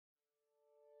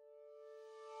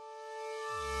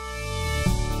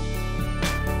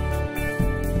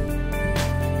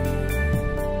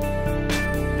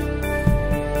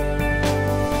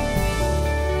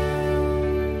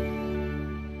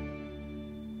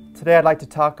Today I'd like to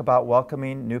talk about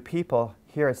welcoming new people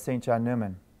here at St. John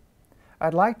Neumann.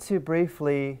 I'd like to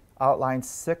briefly outline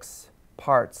 6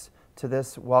 parts to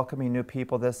this welcoming new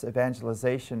people, this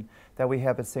evangelization that we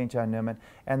have at St. John Neumann,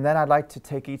 and then I'd like to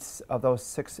take each of those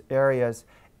 6 areas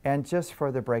and just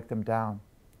further break them down.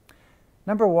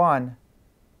 Number 1,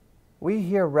 we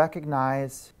here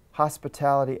recognize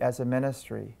hospitality as a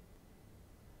ministry.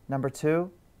 Number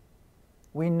 2,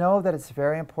 we know that it's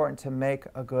very important to make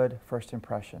a good first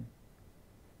impression.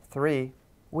 3,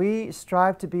 we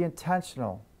strive to be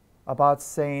intentional about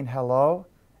saying hello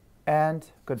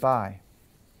and goodbye.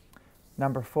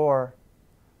 Number 4,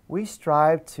 we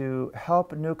strive to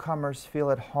help newcomers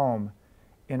feel at home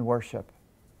in worship.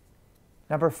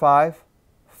 Number 5,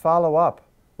 follow up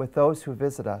with those who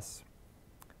visit us.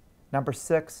 Number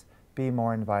 6, be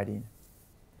more inviting.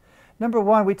 Number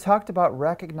 1, we talked about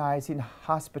recognizing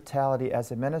hospitality as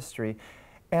a ministry,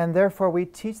 and therefore we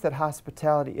teach that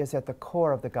hospitality is at the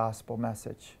core of the gospel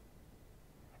message.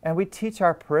 And we teach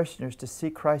our parishioners to see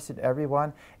Christ in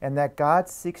everyone, and that God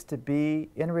seeks to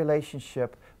be in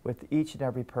relationship with each and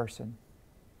every person.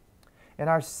 In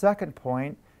our second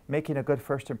point, making a good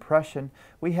first impression,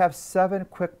 we have 7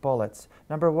 quick bullets.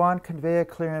 Number 1, convey a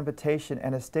clear invitation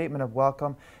and a statement of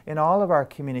welcome in all of our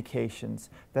communications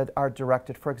that are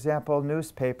directed, for example,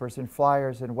 newspapers and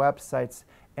flyers and websites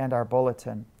and our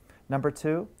bulletin. Number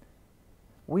 2,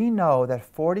 we know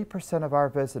that 40% of our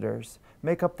visitors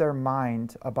make up their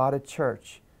mind about a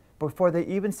church before they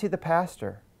even see the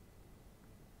pastor.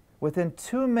 Within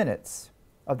 2 minutes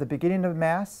of the beginning of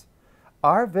Mass,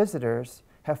 our visitors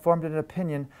have formed an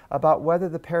opinion about whether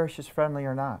the parish is friendly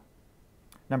or not.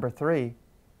 Number 3,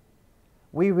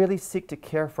 we really seek to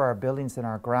care for our buildings and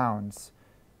our grounds.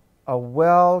 A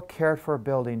well cared for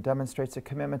building demonstrates a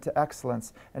commitment to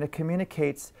excellence, and it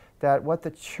communicates that what the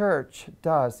church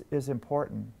does is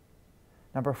important.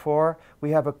 Number 4, we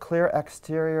have a clear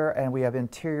exterior and we have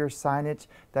interior signage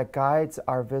that guides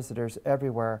our visitors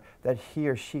everywhere that he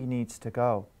or she needs to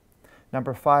go.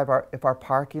 Number 5, if our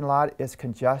parking lot is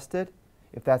congested,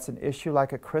 if that's an issue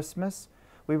like at Christmas,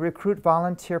 we recruit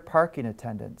volunteer parking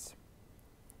attendants.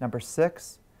 Number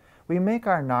 6, we make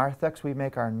our narthex, we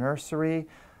make our nursery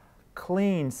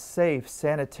clean, safe,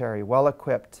 sanitary,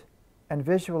 well-equipped, and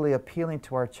visually appealing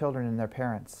to our children and their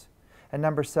parents. And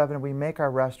number 7, we make our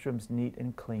restrooms neat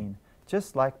and clean,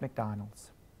 just like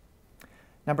McDonald's.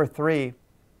 Number 3,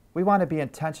 we want to be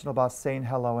intentional about saying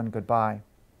hello and goodbye.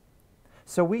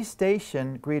 So we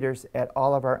station greeters at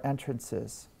all of our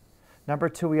entrances. Number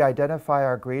 2, we identify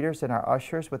our greeters and our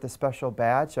ushers with a special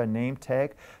badge, a name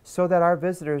tag, so that our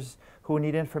visitors who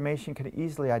need information can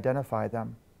easily identify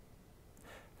them.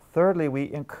 Thirdly,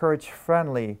 we encourage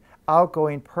friendly,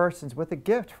 outgoing persons with a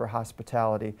gift for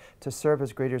hospitality to serve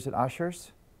as greeters and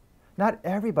ushers. Not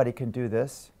everybody can do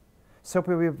this, so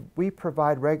we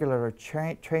provide regular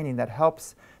training that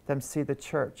helps them see the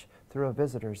church through a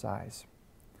visitor's eyes.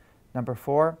 Number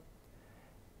 4,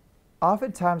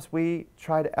 oftentimes we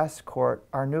try to escort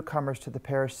our newcomers to the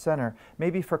parish center,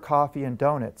 maybe for coffee and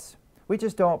donuts. We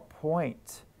just don't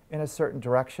point in a certain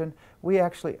direction. We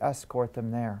actually escort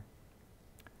them there.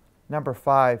 Number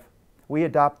 5, we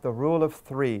adopt the rule of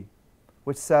 3,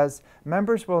 which says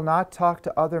members will not talk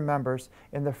to other members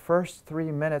in the first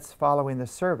 3 minutes following the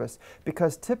service,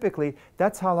 because typically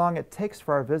that's how long it takes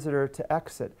for our visitor to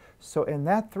exit. So in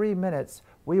that 3 minutes,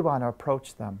 we want to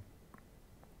approach them.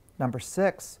 Number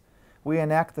 6, we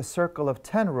enact the circle of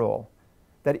 10 rule,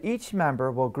 that each member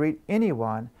will greet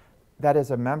anyone that is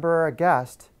a member or a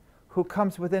guest who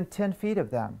comes within 10 feet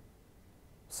of them.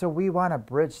 So we want to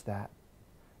bridge that.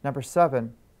 Number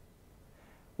 7,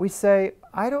 we say,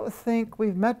 I don't think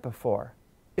we've met before,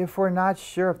 if we're not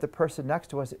sure if the person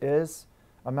next to us is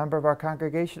a member of our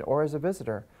congregation or is a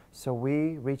visitor. So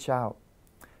we reach out.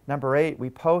 Number 8,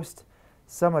 we post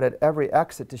someone at every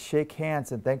exit to shake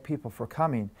hands and thank people for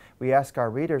coming. We ask our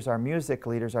readers, our music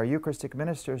leaders, our Eucharistic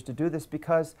ministers to do this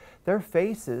because their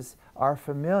faces are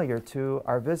familiar to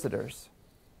our visitors.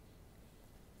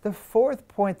 The 4th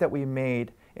point that we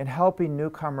made in helping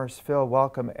newcomers feel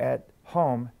welcome at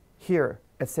home here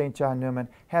at St. John Neumann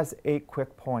has 8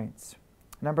 quick points.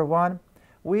 Number 1,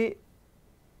 we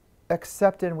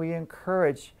accept and we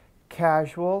encourage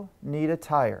casual, neat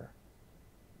attire.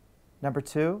 Number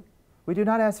 2, we do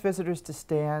not ask visitors to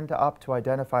stand up to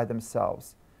identify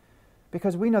themselves,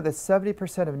 because we know that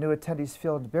 70% of new attendees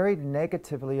feel very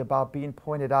negatively about being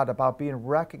pointed out, about being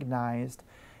recognized,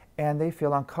 and they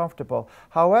feel uncomfortable.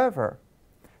 However,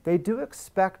 they do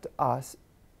expect us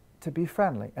to be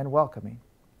friendly and welcoming.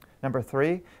 Number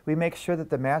 3, we make sure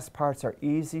that the Mass parts are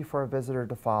easy for a visitor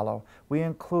to follow. We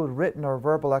include written or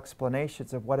verbal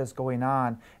explanations of what is going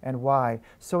on and why.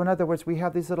 So in other words, we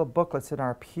have these little booklets in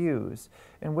our pews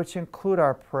in which include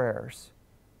our prayers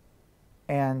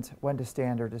and when to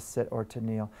stand or to sit or to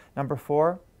kneel. Number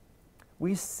 4,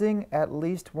 we sing at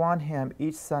least one hymn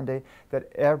each Sunday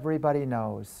that everybody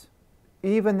knows.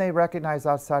 Even they recognize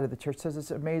outside of the church, says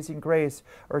it's Amazing Grace,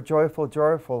 or Joyful,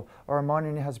 Joyful, or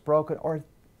Morning Has Broken, or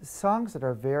songs that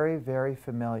are very, very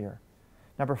familiar.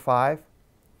 Number 5,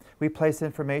 we place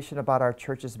information about our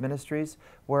church's ministries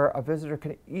where a visitor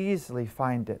can easily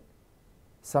find it.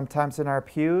 Sometimes in our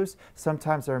pews,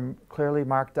 sometimes they're clearly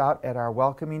marked out at our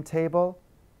welcoming table.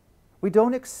 We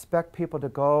don't expect people to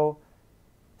go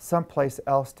someplace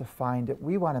else to find it.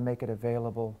 We want to make it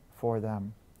available for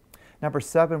them. Number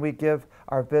 7, we give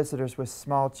our visitors with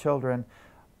small children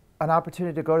an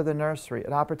opportunity to go to the nursery,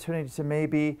 an opportunity to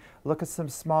maybe look at some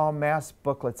small Mass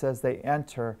booklets as they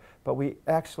enter, but we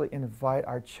actually invite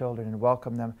our children and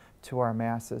welcome them to our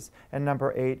Masses. And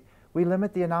number 8, we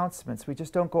limit the announcements. We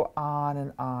just don't go on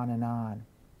and on and on.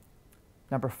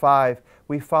 Number 5,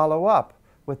 we follow up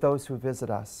with those who visit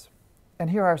us. And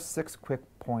here are 6 quick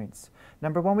points.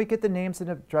 Number 1, we get the names and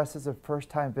addresses of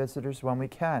first-time visitors when we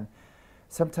can.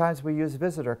 Sometimes we use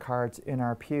visitor cards in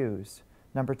our pews.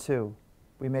 Number 2,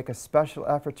 we make a special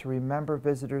effort to remember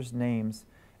visitors' names,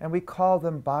 and we call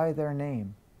them by their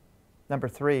name. Number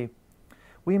 3,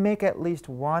 we make at least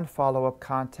one follow-up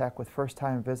contact with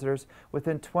first-time visitors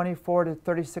within 24 to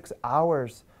 36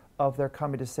 hours of their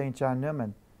coming to St. John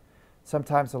Neumann.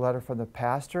 Sometimes a letter from the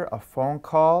pastor, a phone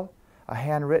call, a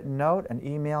handwritten note, an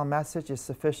email message is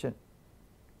sufficient.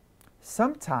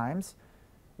 Sometimes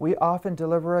we often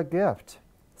deliver a gift,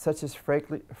 such as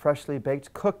freshly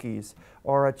baked cookies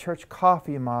or a church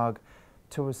coffee mug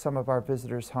to some of our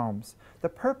visitors' homes. The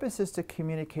purpose is to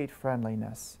communicate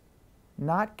friendliness,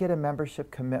 not get a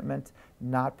membership commitment,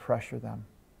 not pressure them.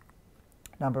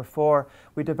 Number 4,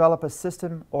 we develop a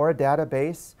system or a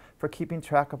database for keeping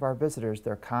track of our visitors,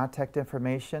 their contact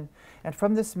information, and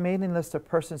from this mailing list of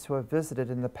persons who have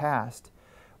visited in the past,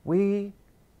 we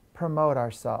promote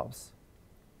ourselves.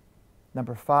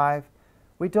 Number 5,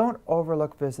 we don't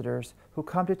overlook visitors who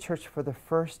come to church for the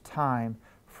first time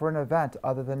for an event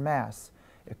other than Mass.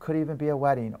 It could even be a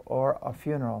wedding or a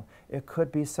funeral. It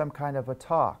could be some kind of a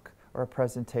talk or a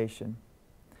presentation.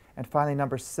 And finally,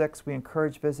 number 6, we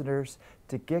encourage visitors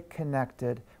to get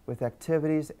connected with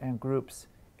activities and groups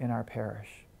in our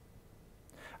parish.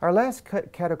 Our last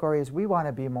category is we want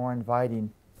to be more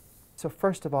inviting. So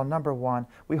first of all, number 1,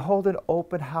 we hold an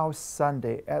open house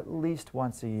Sunday at least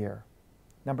once a year.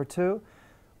 Number 2,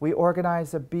 we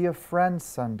organize a Be a Friend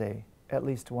Sunday at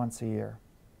least once a year.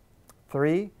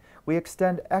 3, we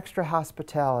extend extra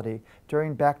hospitality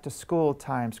during back-to-school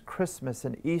times, Christmas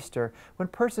and Easter, when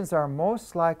persons are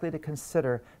most likely to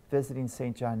consider visiting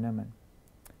St. John Neumann.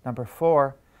 Number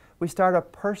 4, we start a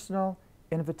personal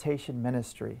invitation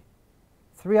ministry.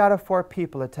 3 out of 4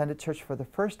 people attended church for the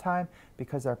first time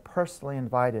because they're personally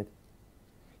invited.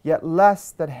 Yet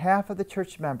less than half of the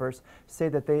church members say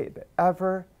that they've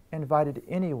ever invited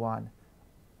anyone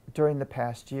during the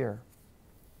past year.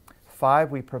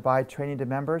 5, we provide training to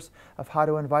members of how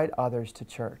to invite others to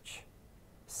church.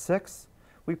 6,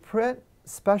 we print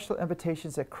special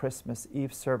invitations at Christmas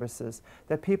Eve services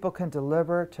that people can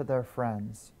deliver to their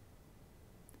friends.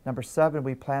 Number 7,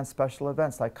 we plan special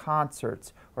events like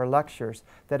concerts or lectures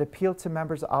that appeal to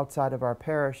members outside of our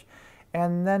parish,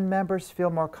 and then members feel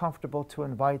more comfortable to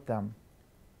invite them.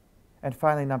 And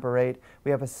finally, number 8,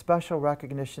 we have a special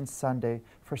recognition Sunday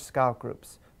for scout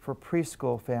groups, for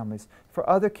preschool families, for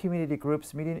other community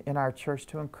groups meeting in our church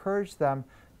to encourage them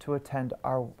to attend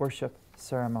our worship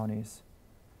ceremonies.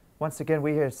 Once again,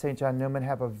 we here at St. John Neumann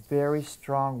have a very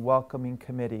strong welcoming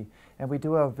committee, and we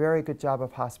do a very good job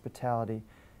of hospitality,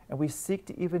 and we seek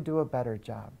to even do a better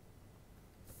job.